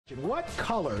What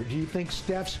color do you think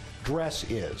Steph's dress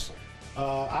is?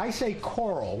 I say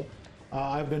coral.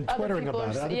 I've been twittering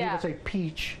about it. Other people say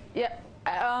peach. Yeah.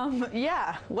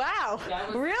 Yeah. Wow.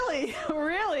 Really?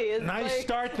 Really? It's nice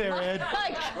start there, Ed. Oh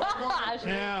my gosh.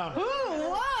 Yeah.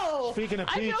 Ooh, whoa. Speaking of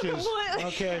peaches.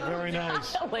 Okay, very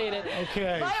nice.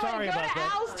 Okay, sorry about that. Go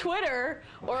to Al's Twitter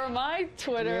or my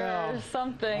Twitter or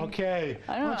something. Okay.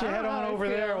 Why don't you head on over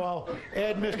there while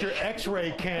Ed, Mr.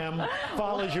 X-Ray Cam,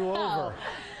 follows you over.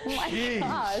 Oh my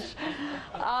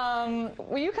gosh.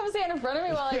 Will you come stand in front of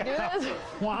me while I do this?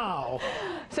 Wow.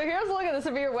 So here's a look at the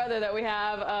severe weather that we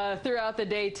have throughout the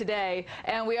day today.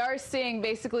 And we are seeing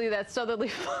basically that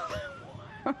southerly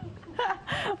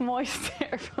moist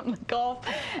air from the Gulf.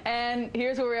 And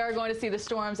here's where we are going to see the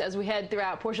storms as we head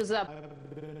throughout portions up.